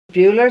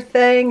Buhler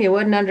thing, you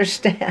wouldn't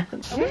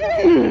understand.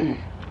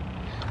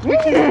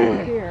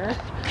 Here.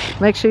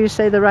 Make sure you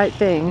say the right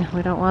thing.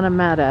 We don't want them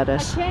mad at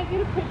us. I can't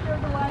get a picture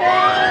of the light.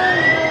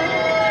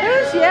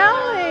 Who's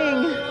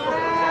yelling?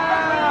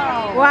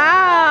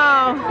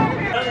 Wow.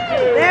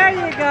 There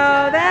you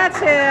go. That's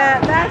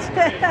it. That's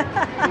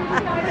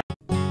it.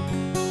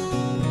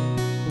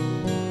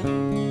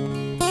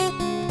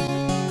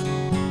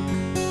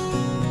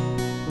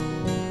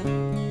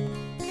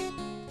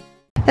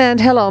 And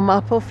hello,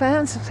 Momma O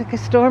fans. Looks like a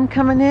storm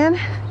coming in.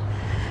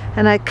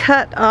 And I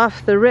cut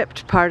off the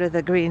ripped part of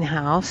the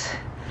greenhouse.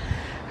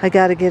 I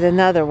got to get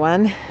another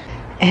one.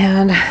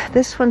 And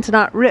this one's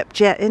not ripped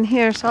yet in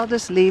here, so I'll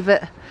just leave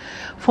it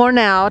for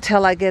now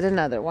till I get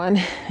another one.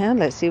 And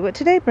let's see what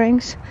today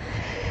brings.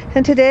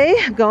 And today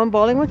I'm going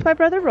bowling with my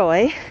brother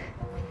Roy.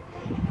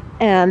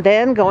 And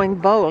then going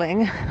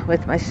bowling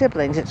with my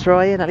siblings. It's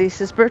Roy and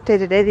Aleesha's birthday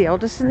today. The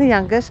oldest and the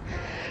youngest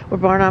were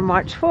born on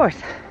March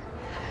 4th.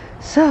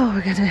 So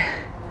we're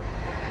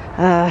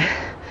gonna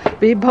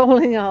be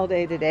bowling all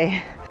day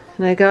today.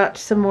 And I got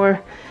some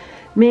more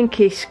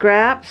minky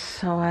scraps,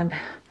 so I'm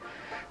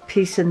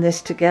piecing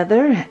this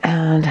together.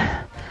 And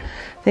I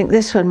think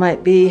this one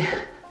might be,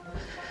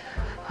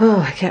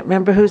 oh, I can't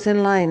remember who's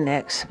in line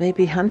next.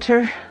 Maybe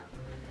Hunter.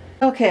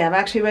 Okay, I'm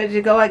actually ready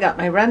to go. I got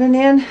my running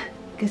in.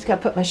 Just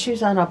gotta put my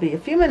shoes on. I'll be a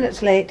few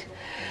minutes late,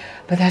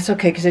 but that's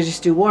okay because I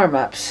just do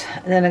warm-ups.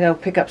 And then I go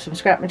pick up some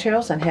scrap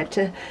materials and head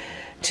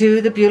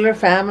to the Buhler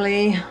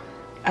family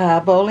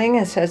bowling.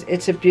 It says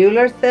it's a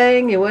Buhler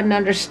thing, you wouldn't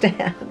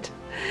understand.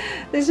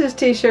 This is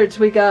t-shirts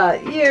we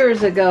got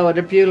years ago at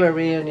a Buhler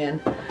reunion.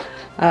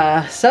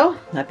 So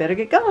I better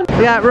get going.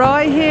 We got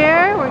Roy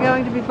here. We're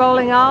going to be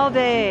bowling all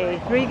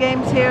day. 3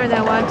 games here and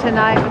then 1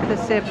 tonight with the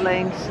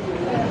siblings.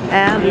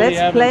 And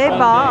let's play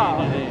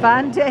ball.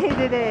 Fun day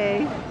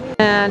today.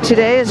 And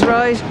today is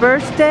Roy's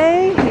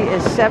birthday. He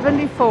is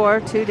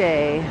 74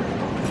 today.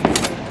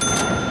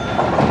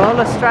 Bowl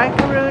a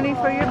strike-a-rooney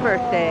for your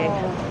birthday.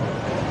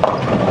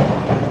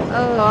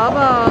 Oh,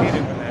 almost.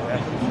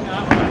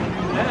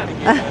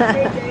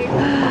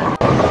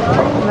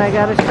 And I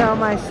gotta show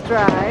my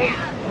strike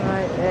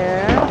right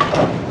there.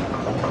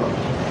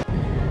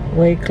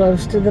 Way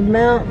close to the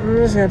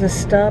mountains. Gotta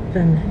stop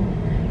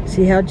and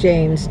see how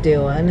Jane's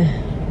doing.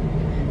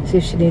 See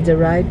if she needs a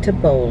ride to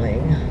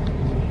bowling.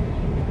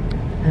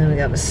 And we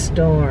got a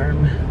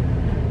storm.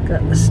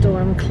 Got the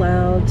storm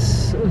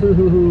clouds.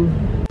 Ooh.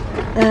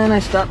 And I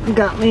stopped and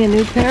got me a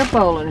new pair of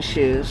bowling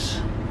shoes.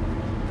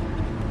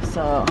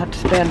 So I'll have to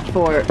spend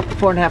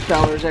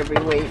 $4.50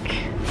 every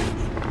week.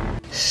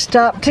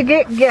 Stop to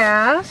get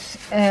gas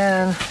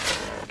and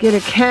get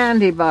a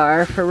candy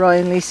bar for Roy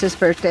and Lisa's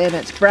birthday, and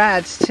it's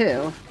Brad's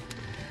too.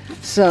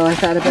 So I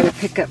thought I better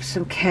pick up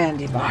some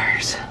candy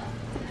bars.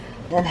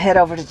 Then head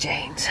over to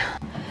Jane's.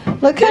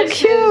 Look how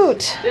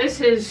cute! This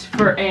is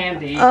for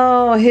Andy.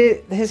 Oh,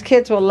 his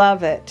kids will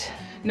love it.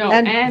 No,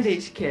 and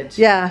Andy's kids.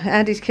 Yeah,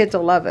 Andy's kids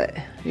will love it.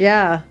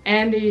 Yeah.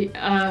 Andy,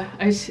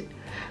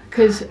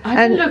 because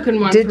I've been looking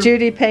one Did for...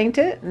 Judy paint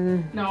it?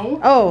 No.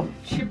 Oh.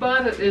 She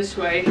bought it this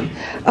way.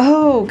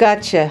 Oh,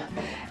 gotcha.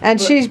 And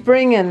but she's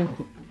bringing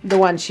the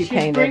one she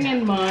painted. She's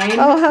bringing mine.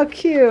 Oh, how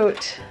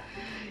cute.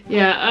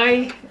 Yeah,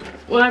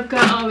 I've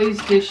got all these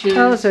dishes.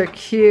 Those are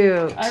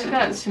cute. I've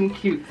got some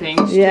cute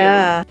things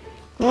yeah.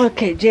 Too.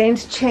 Okay,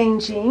 Jane's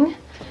changing.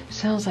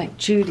 Sounds like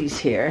Judy's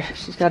here.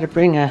 She's got to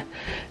bring a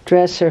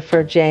dresser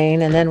for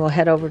Jane, and then we'll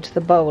head over to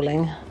the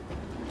bowling.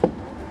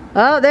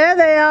 Oh, there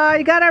they are.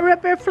 You got to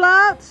rip your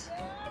floats?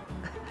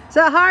 Is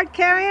it hard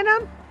carrying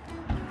them?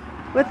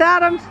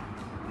 Without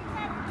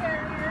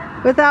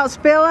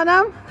spilling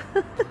them?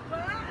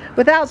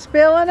 Without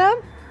spilling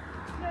them?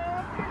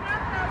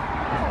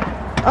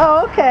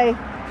 Oh, okay.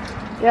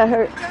 Yeah,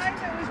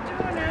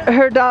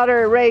 her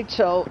daughter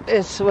Rachel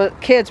is what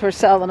kids were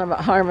selling them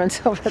at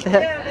Harmon's over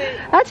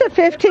there. That's a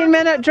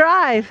 15-minute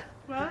drive.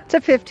 What? It's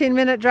a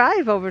 15-minute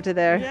drive over to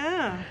there.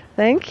 Yeah.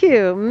 Thank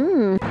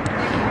you.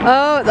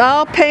 Oh, it's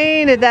all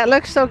painted. That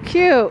looks so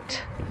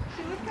cute.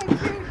 Look how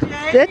cute,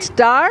 Jane. It's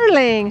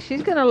darling.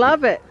 She's gonna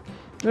love it.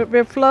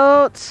 Rip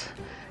floats.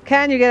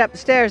 Can you get up the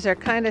stairs? They're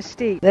kind of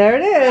steep. There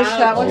it is.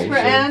 That one's for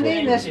Andy,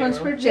 and this one's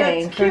for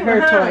Jane for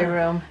her toy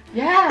room.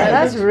 Yeah,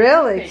 that's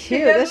really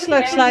cute. This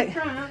looks like.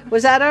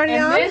 Was that already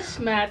on? And this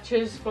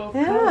matches both.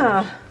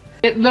 Yeah.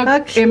 It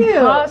looked cute.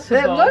 impossible.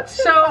 It looks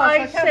so I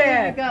impossible.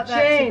 said, Got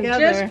that Jane,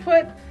 together. just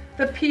put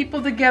the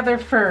people together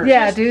first.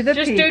 Yeah, do the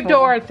just people. do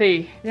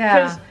Dorothy.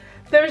 Yeah. Because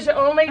there's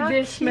only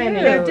this cute. many.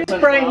 It just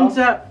brightens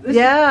up. This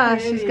Yeah,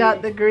 is she's pretty.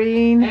 got the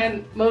green.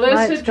 And Melissa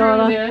lights going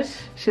drew on.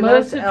 this. She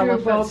Melissa loves drew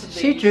elephants. both of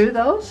these. She drew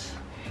those?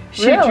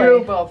 She Really?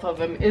 drew both of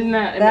them. Isn't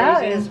that amazing?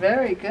 That is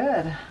very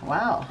good.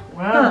 Wow.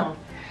 Wow.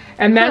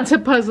 And that's a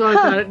puzzle I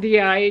got at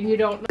DI, and you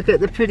don't. Look at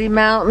the pretty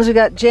mountains. We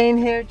got Jane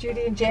here.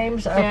 Judy and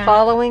James are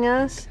following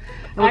us.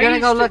 And we're going to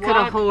go look at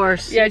a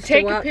horse. Yeah,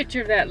 take a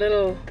picture of that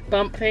little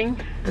bump thing.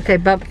 Okay,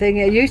 bump thing.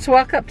 You used to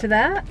walk up to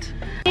that?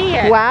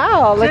 Yeah.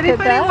 Wow, look Does at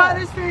anybody that. want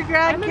this for your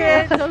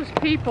grandkids? Those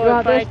people. You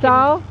want this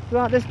doll? You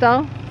want this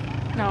doll?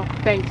 No,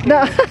 thanks.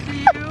 No. To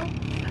you?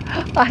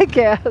 I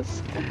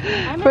guess.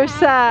 We're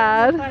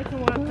sad. If I can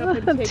walk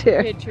up and take Dear.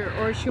 a picture,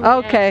 or should we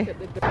Okay. ask at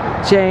the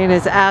door? Jane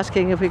is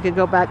asking if we could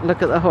go back and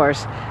look at the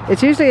horse.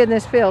 It's usually in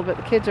this field, but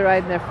the kids are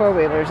riding their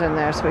four-wheelers in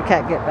there, so we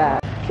can't get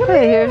back.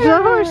 Hey, here's the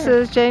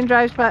horses. Jane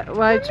rides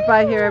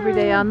by here every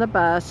day on the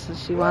bus. So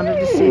she wanted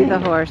to see the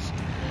horse.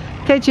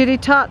 Okay, Judy,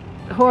 talk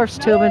horse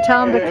to him and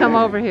tell him to come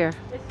over here.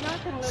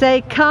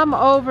 Say, come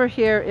over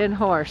here in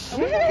horse.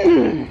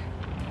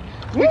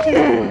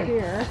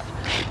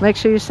 Make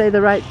sure you say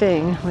the right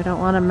thing. We don't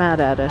want him mad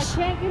at us.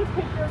 Can't get a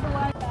picture of the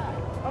light.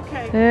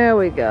 Okay. There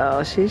we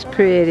go. She's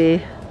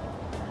pretty.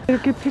 Get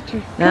a good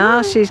picture.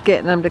 Now she's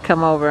getting them to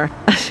come over.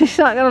 She's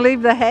not going to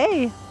leave the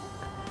hay.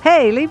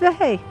 Hey, leave the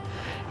hay.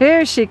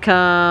 Here she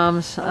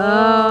comes.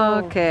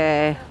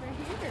 Okay.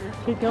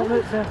 Hey, don't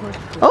let that horse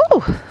go.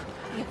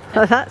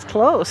 Oh, that's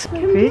close.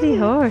 Pretty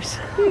horse.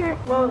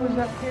 Well, it was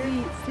up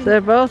here. They're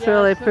both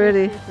really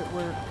pretty.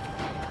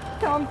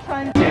 I'm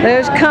trying to...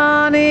 There's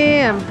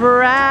Connie and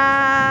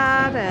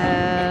Brad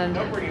and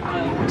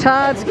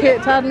Todd's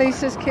kid, Todd and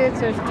Lisa's kids.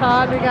 There's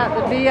Todd. We got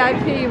the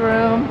VIP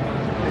room.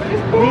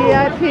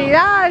 VIP.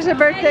 Ah, there's a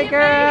birthday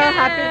girl.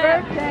 Happy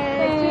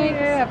birthday.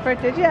 Happy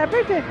birthday. Yeah,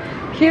 birthday.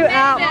 Cute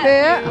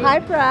outfit. Hi,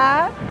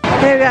 Brad.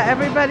 Okay, we got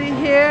everybody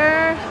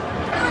here.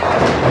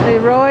 The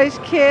Roy's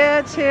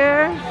kids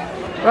here.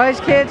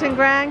 Roy's kids and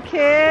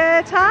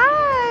grandkids.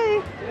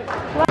 Hi.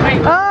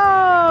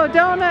 Oh,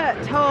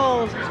 donut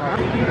holes.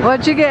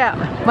 What'd you get?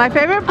 My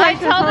favorite place.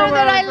 I told her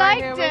that I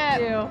liked it.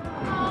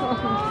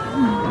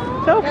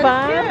 So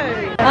fun.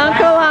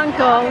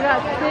 Uncle. We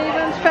got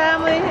Steven's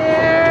family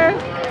here.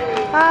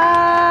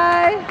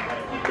 Hi.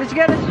 Did you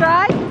get a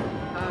strike?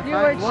 You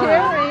were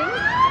cheering.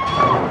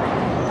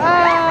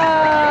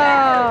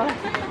 Oh.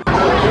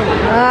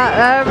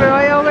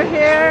 Roy over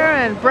here,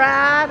 and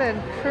Brad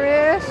and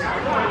Chris.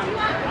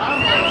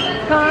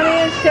 Connie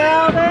and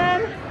Sheldon.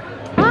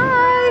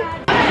 Hi.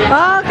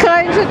 All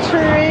kinds of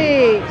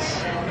treats.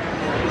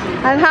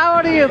 And how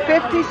old are you?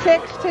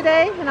 56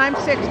 today? And I'm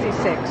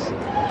 66.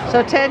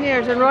 So 10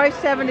 years. And Roy's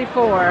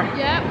 74.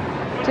 Yep.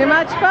 Too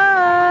much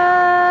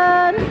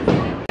fun.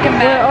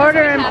 We're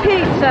ordering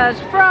pizzas,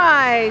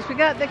 fries. We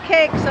got the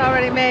cakes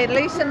already made.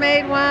 Lisa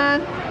made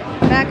one.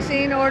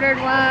 Maxine ordered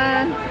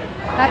one.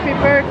 Happy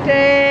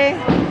birthday.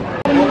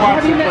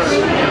 Have you met me?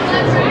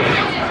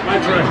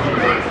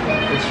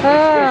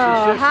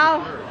 Oh,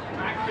 how?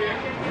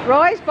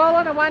 Roy's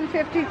bowling a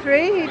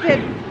 153. He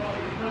did.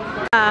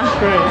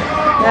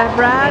 Yeah,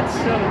 Brad's.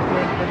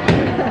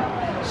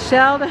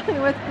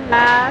 Sheldon with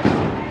Brad.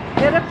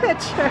 Get a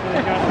picture.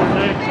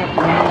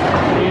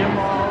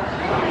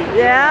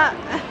 Yeah.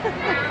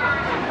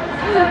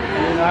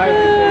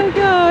 Oh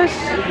gosh.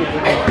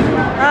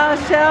 Oh,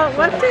 Sheldon,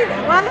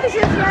 why is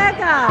his leg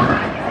up?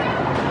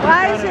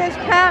 Why is his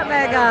pant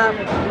leg up?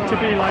 To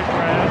be like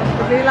Brad.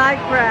 To be like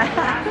Brad.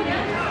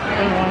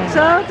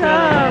 So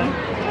dumb.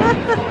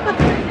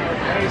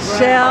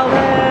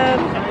 Sheldon,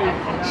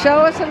 show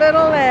us a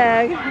little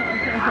leg.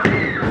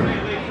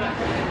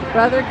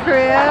 Brother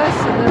Chris,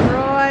 and then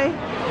Roy.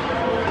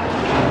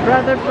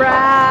 Brother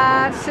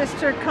Brad,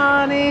 Sister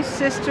Connie,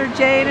 Sister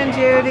Jane and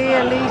Judy,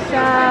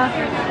 Aleesha.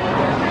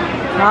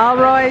 All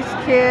Roy's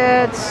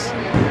kids.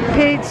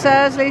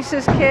 Pizzas,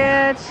 Lisa's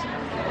kids.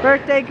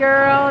 Birthday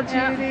girl,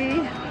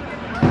 Judy.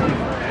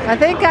 I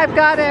think I've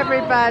got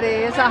everybody.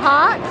 Is it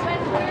hot?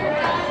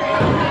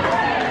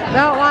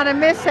 Don't want to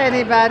miss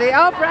anybody.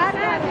 Oh, Brad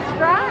had his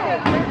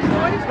strike.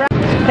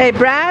 Hey,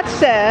 Brad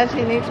says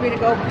he needs me to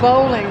go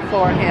bowling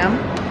for him.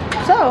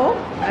 So,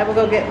 I will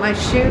go get my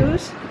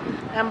shoes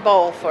and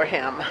bowl for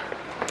him.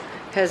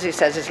 Because he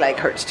says his leg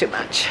hurts too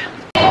much.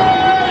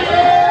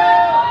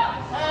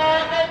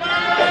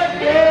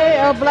 Yay,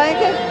 oh,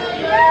 blanket.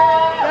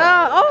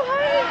 Oh, hi.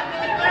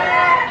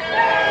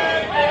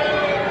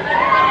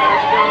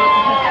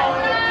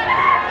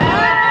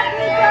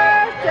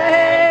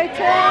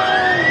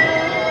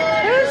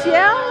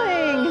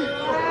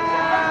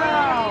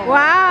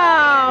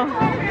 Wow.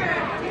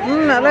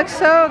 That looks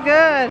so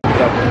good.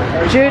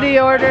 Judy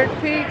ordered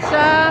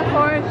pizza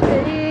for us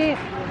to eat.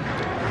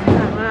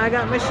 I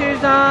got my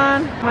shoes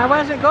on. I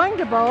wasn't going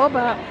to bowl,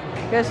 but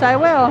guess I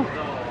will.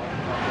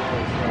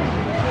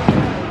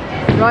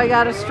 Roy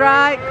got a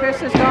strike.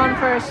 Chris is going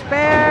for a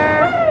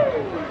spare.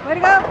 Way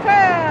to go,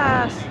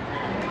 Chris.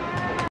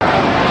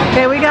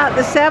 Okay, we got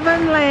the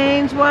 7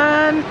 lanes.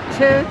 1,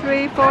 2,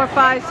 3, 4,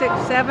 5,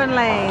 6, 7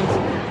 lanes.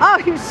 Oh,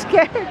 you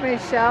scared me,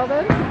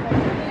 Sheldon.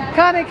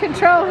 Connie,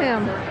 control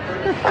him.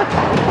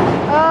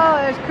 Oh,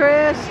 there's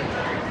Chris.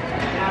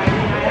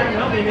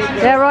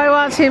 Yeah, Roy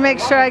wants me to make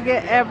sure I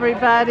get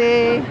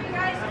everybody.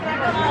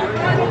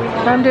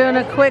 I'm doing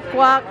a quick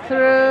walk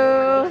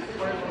through.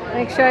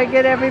 Make sure I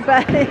get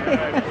everybody.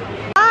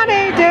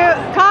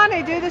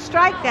 Connie, do the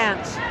strike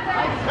dance.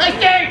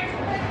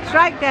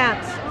 Strike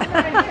dance.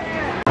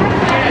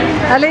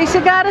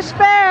 Aleesha got a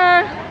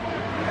spare.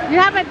 You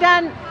haven't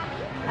done,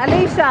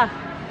 Aleesha.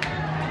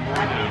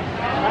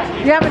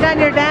 You haven't done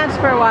your dance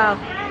for a while.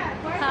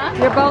 Huh?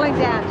 Your bowling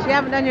dance. You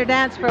haven't done your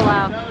dance for a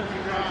while.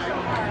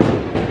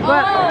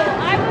 What?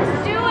 I was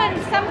doing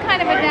some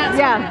kind of a dance.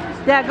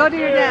 Yeah, go to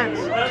your dance.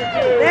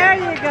 There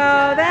you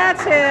go.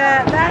 That's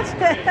it. That's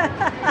it.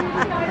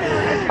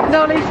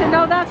 No, Aleesha,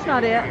 no, that's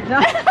not it.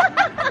 No.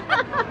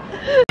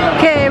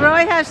 Okay,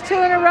 Roy has 2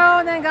 in a row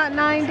and then got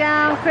 9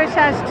 down. Chris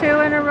has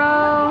 2 in a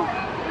row.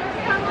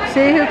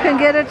 See who can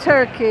get a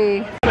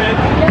turkey.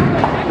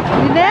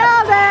 You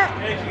nailed it.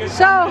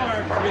 So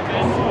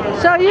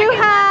you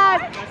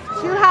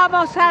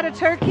almost had a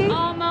turkey?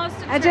 Almost a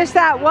turkey. And just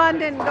that one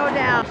didn't go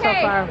down so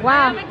far.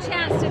 Wow. I have a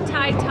chance to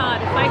tie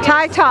Todd. If I get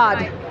Tie this Todd.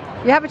 right.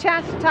 You have a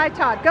chance to tie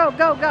Todd. Go,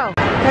 go, go.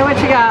 Okay, what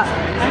you got?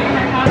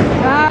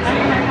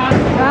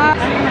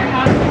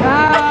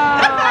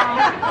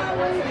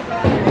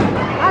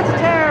 That's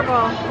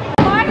terrible.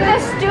 Martha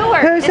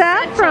Stewart. Who's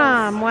that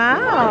from?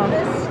 Wow.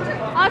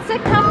 Oh, it's a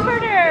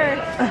comforter.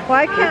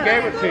 Why can't? Who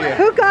gave it to you?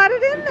 Who got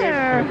it in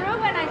there?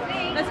 Ruben, I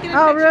think. Let's get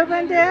Oh,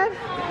 Ruben did?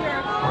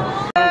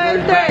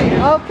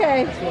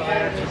 Okay.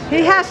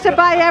 He has to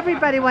buy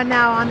everybody one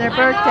now on their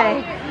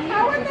birthday.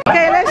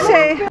 Okay, let's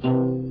see.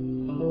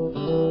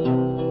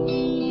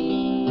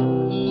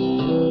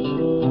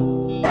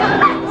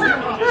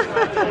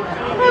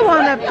 I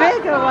want a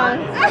bigger one.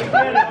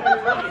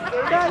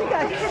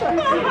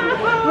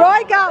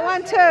 Roy got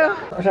one too.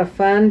 What a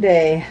fun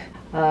day.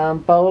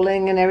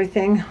 Bowling and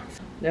everything.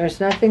 There's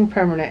nothing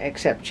permanent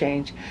except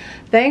change.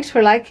 Thanks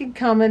for liking,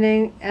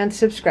 commenting, and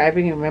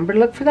subscribing. And remember to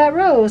look for that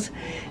rose.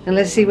 And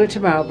let's see what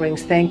tomorrow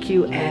brings. Thank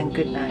you and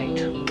good night.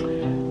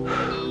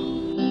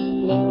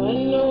 Now I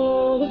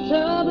know the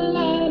trouble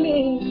I'm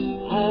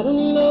in. I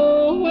don't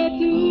know where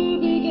to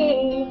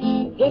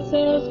begin. Guess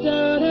I'll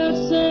start out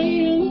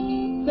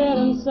saying that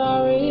I'm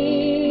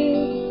sorry.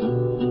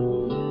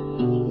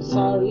 I'm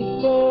sorry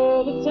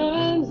for the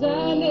times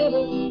I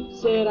never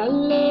said I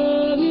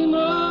love you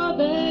more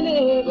than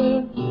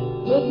ever.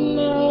 But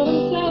now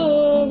I'm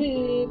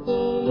sorry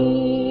for me.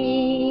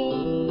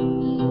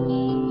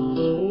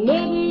 I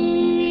never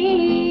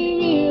really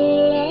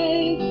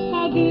realized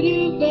how good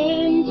you've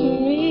been to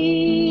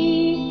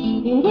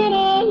me. And when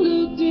I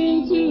looked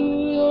into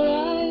your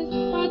eyes,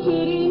 I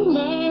couldn't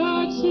my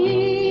heart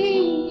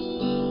see.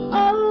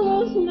 All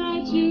those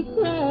nights you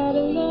cried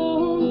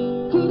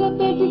alone, could have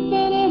been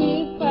better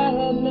if I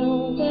had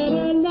known that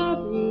I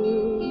love you.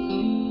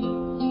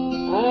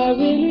 I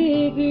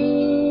really do.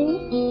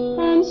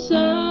 I'm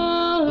sorry.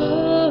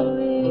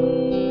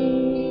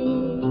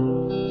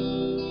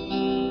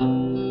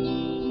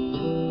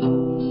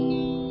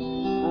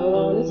 I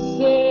wanna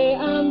say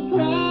I'm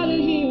proud of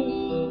you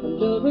for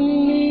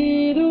loving me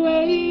the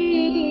way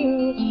you do.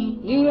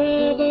 You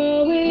have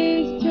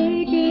always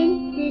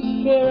taken good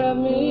care of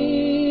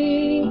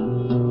me.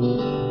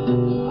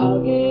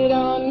 I'll get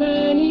on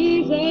my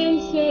knees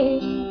and say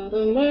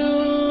from now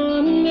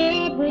on and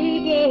every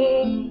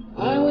day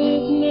I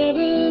will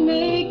never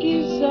make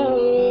you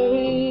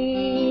sorry.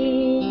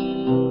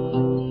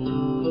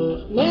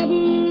 Never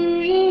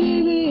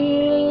really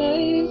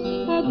realized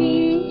how good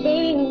you've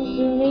been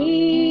to me.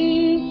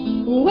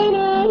 When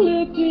I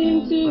looked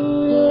into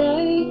your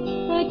eyes,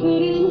 I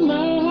couldn't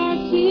my heart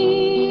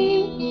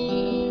see.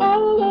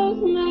 All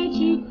those nights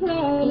you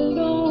cried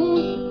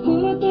alone,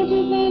 could have been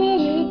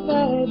prevented if I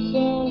had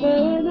shown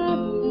that I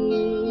love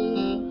you.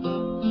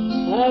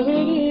 I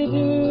really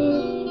do.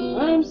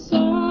 I'm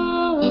sorry.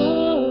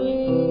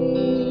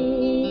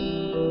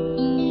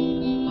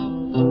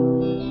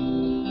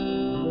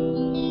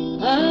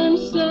 I'm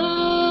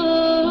sorry.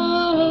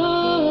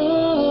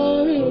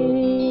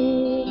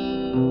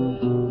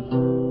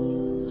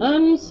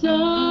 I'm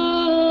sorry.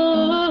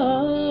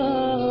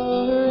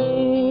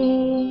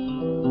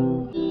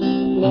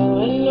 Now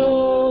I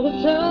know the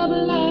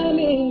trouble I'm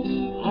in.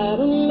 I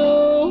don't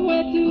know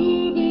where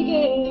to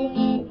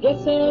begin.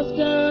 Guess I'll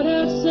start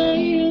out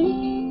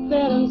saying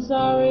that I'm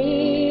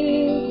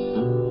sorry.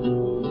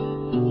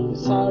 I'm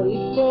sorry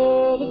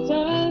for the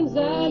times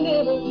I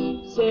never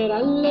said I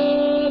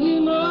love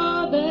you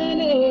more than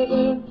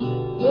ever.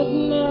 But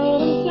now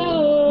I'm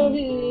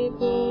sorry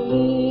for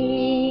me.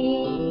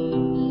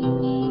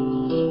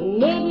 I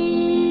never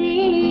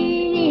really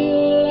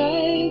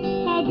realized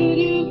how good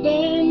you've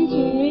been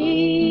to me.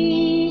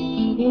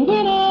 And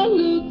when I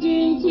looked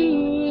into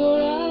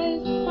your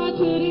eyes, I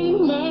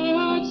couldn't my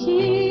heart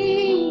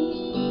see.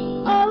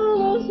 All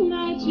those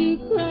nights you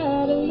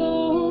cried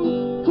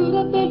alone, could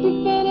have been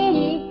prevented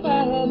if I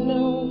had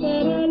known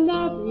that I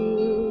love you.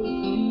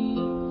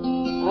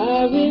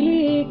 I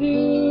really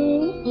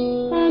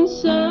do. I'm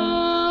sorry.